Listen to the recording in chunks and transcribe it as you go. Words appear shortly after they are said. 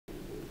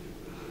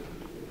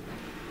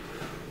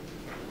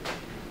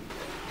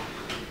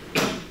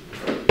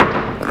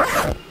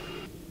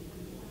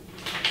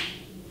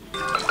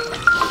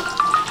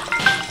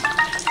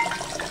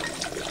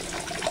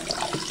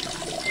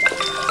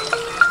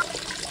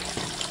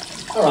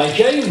Alright,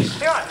 James.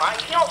 You alright, Mike?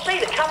 Can you not see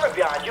the camera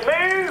behind you?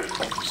 Move!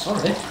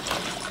 Sorry.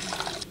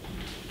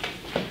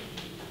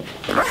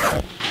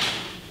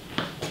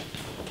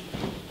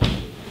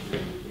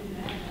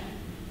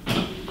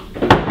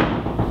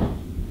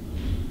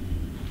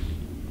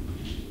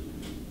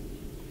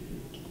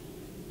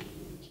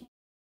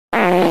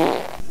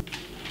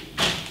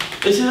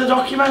 This is a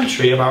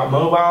documentary about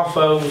mobile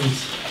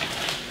phones.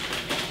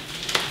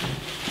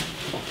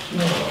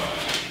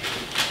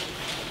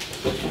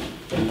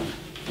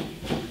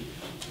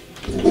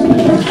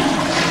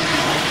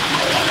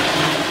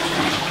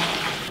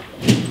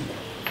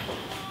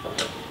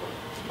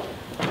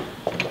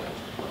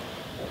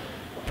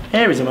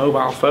 Here is a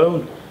mobile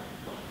phone.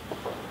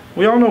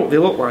 We all know what they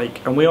look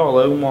like and we all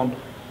own one.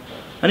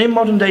 And in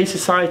modern day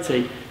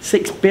society,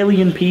 6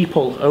 billion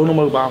people own a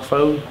mobile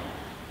phone.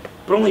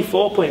 But only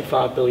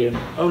 4.5 billion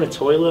own a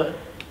toilet.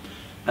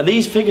 And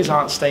these figures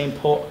aren't staying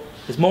put.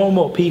 There's more and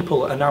more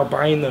people are now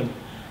buying them.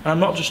 And I'm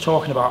not just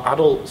talking about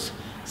adults.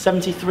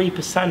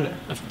 73%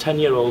 of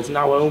 10-year-olds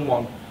now own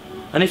one.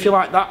 And if you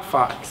like that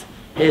fact,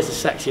 here's the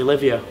sexy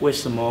Olivia with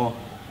some more.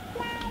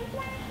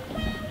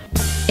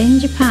 In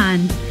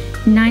Japan,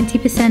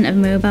 90% of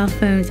mobile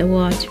phones are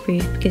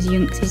waterproof because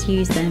youngsters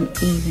use them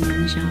even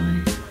in the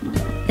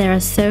shower. There are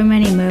so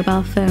many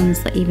mobile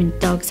phones that even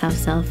dogs have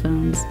cell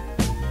phones.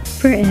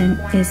 Britain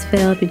is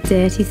filled with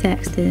dirty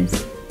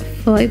sexters.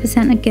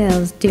 40% of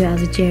girls do it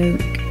as a joke,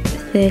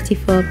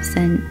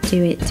 34%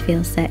 do it to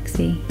feel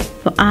sexy,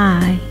 but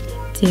I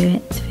do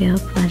it to feel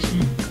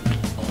pleasure.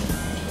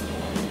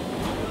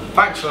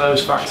 Thanks for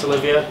those facts,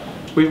 Olivia.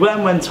 We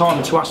then went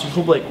on to ask the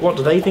public what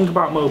do they think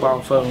about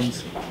mobile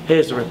phones.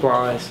 Here's the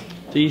replies.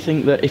 Do you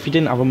think that if you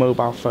didn't have a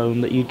mobile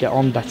phone that you'd get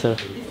on better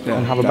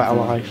and have a better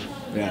life?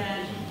 Yeah.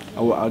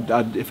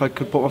 If I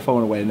could put my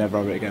phone away and never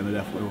have it again, I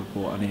definitely would,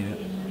 but I need it.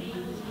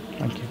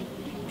 Thank you.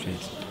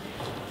 Cheers.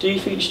 Do you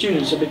think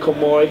students have become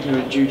more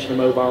ignorant due to the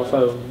mobile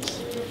phones?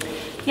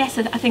 Yes,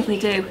 I think they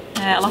do.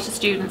 A lot of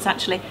students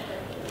actually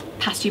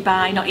pass you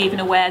by, not even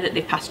aware that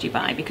they've passed you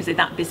by because they're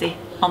that busy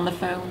on the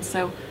phone.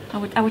 So I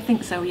would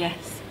think so,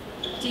 yes.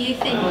 Do you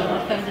think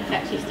mobile phones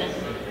affect you, Stan?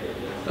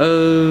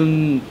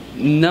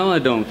 No, I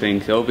don't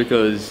think so,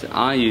 because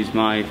I use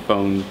my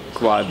phone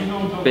quite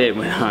a bit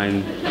when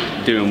I'm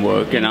doing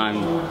work, and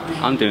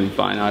I'm doing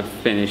fine. I've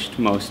finished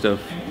most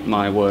of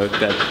my work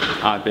that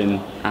I've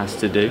been asked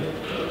to do,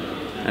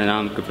 and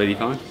I'm completely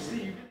fine.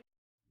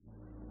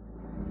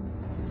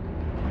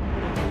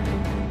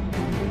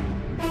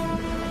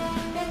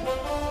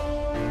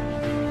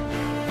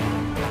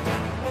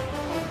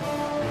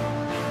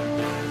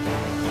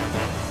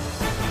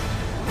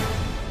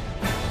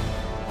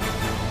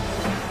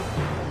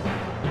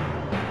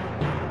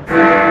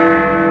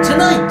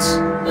 Tonight,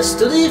 a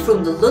study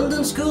from the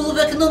London School of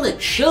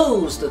Economics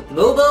shows that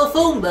mobile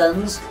phone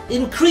bans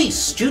increase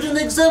student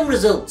exam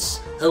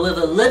results.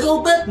 However,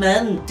 Lego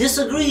Batman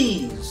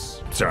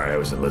disagrees. Sorry, I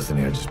wasn't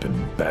listening. I've just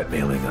been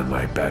bat-mailing on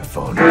my bat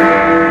phone.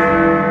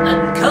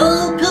 And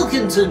Carl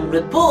Pilkington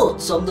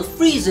reports on the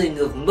freezing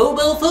of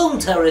mobile phone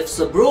tariffs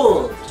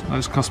abroad.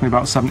 It's cost me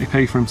about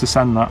 70p for him to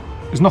send that.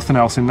 There's nothing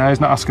else in there.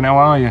 He's not asking how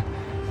are you.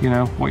 You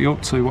know, what are you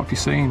up to? What have you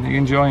seen? Are you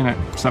enjoying it?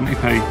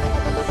 70p.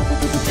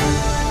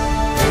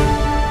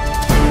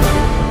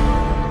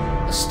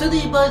 A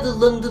study by the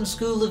London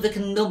School of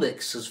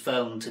Economics has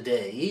found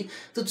today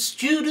that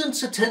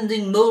students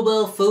attending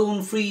mobile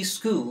phone-free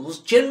schools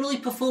generally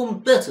perform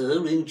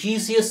better in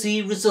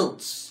GCSE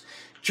results.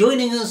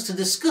 Joining us to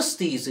discuss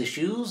these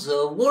issues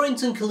are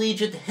Warrington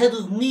Collegiate Head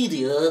of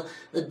Media,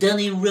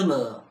 Danny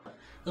Rimmer.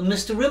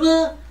 Mr.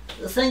 Rimmer,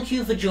 thank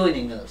you for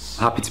joining us.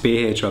 Happy to be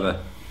here, Trevor.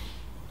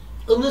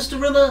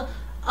 Mr. Rimmer,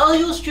 are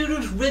your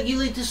students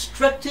regularly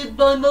distracted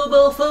by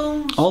mobile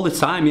phones? All the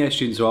time, yeah.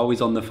 Students are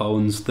always on their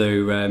phones.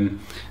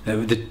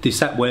 They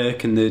set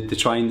work and they're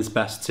trying their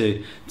best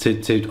to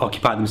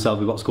occupy themselves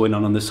with what's going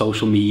on the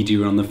social media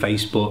and on the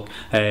Facebook,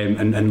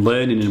 and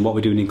learning, and what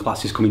we're doing in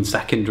class is coming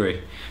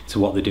secondary to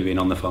what they're doing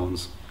on the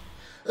phones.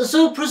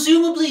 So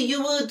presumably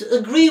you would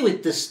agree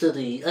with this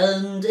study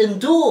and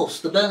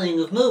endorse the banning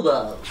of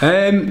mobile?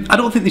 I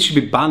don't think they should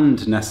be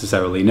banned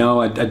necessarily,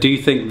 no. I do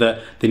think that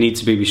they need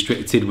to be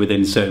restricted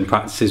within certain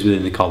practices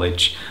within the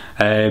college.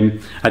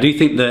 I do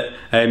think that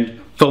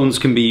phones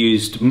can be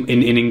used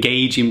in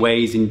engaging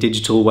ways, in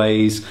digital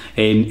ways,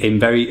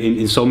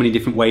 in so many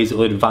different ways that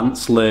will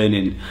advance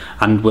learning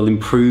and will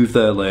improve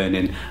their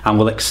learning and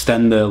will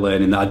extend their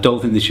learning. That I don't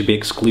think they should be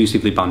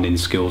exclusively banned in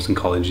schools and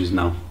colleges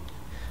now.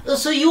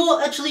 So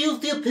you're actually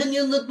of the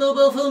opinion that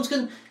mobile phones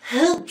can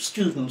help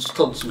students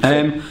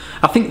concentrate?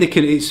 I think they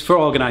can. It's for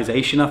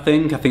organisation. I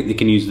think they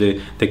can use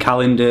the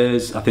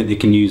calendars. I think they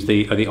can use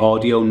the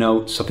audio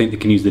notes. I think they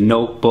can use the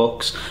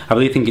notebooks. I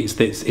really think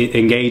it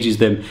engages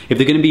them. If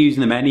they're going to be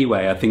using them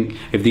anyway, I think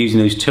if they're using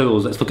those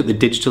tools, let's look at the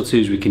digital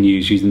tools we can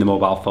use using the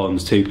mobile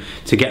phones to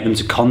get them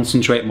to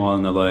concentrate more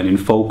on the learning,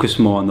 focus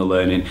more on the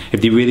learning.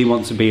 If they really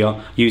want to be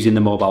using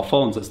the mobile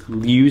phones, let's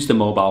use the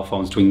mobile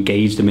phones to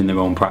engage them in their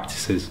own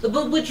practices.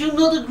 But would you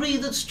not agree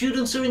that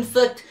students are in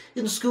fact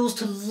in schools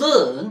to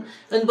learn,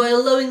 and by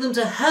allowing them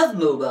to have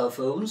mobile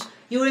phones,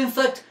 you are in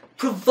fact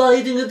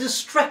providing a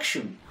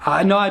distraction.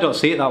 No, I don't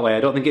see it that way. I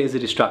don't think it is a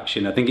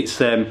distraction. I think it's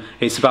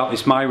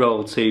my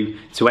role to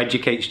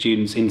educate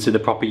students into the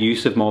proper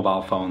use of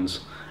mobile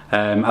phones.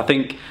 I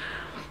think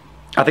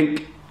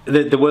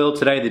the world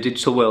today, the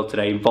digital world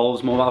today,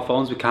 involves mobile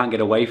phones. We can't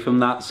get away from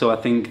that. So I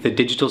think the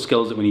digital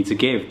skills that we need to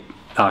give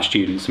our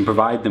students and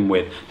provide them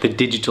with, the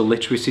digital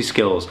literacy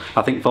skills,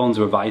 I think phones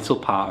are a vital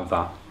part of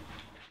that.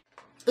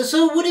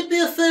 So would it be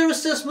a fair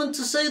assessment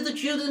to say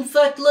that you'd in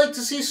fact like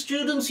to see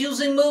students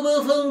using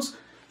mobile phones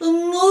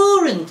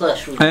more in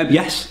classrooms?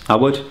 Yes, I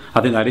would.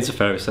 I think that is a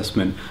fair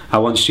assessment. I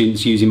want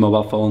students using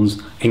mobile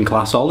phones in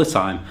class all the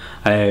time.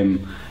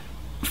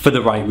 For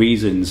the right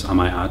reasons, I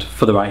might add.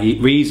 For the right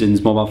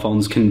reasons, mobile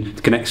phones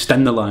can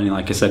extend the learning,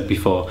 like I said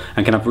before,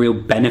 and can have real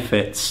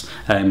benefits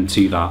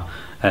to that.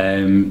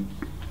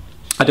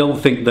 I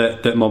don't think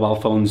that mobile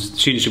phones,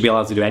 students should be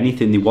allowed to do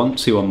anything they want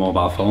to on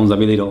mobile phones. I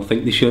really don't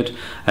think they should.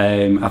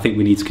 I think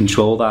we need to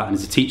control that, and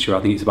as a teacher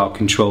I think it's about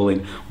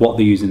controlling what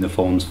they're using the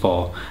phones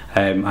for,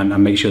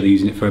 and make sure they're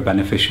using it for a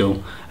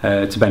beneficial,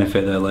 to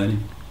benefit their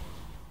learning.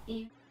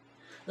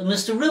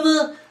 Mr.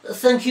 Rimmer,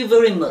 thank you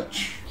very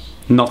much.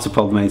 Not a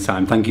problem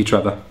anytime. Thank you,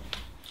 Trevor.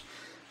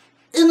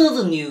 In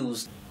other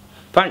news...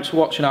 Thanks for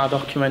watching our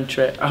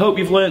documentary. I hope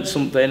you've learnt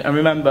something, and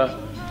remember,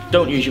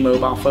 don't use your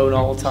mobile phone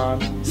all the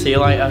time. See you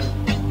later.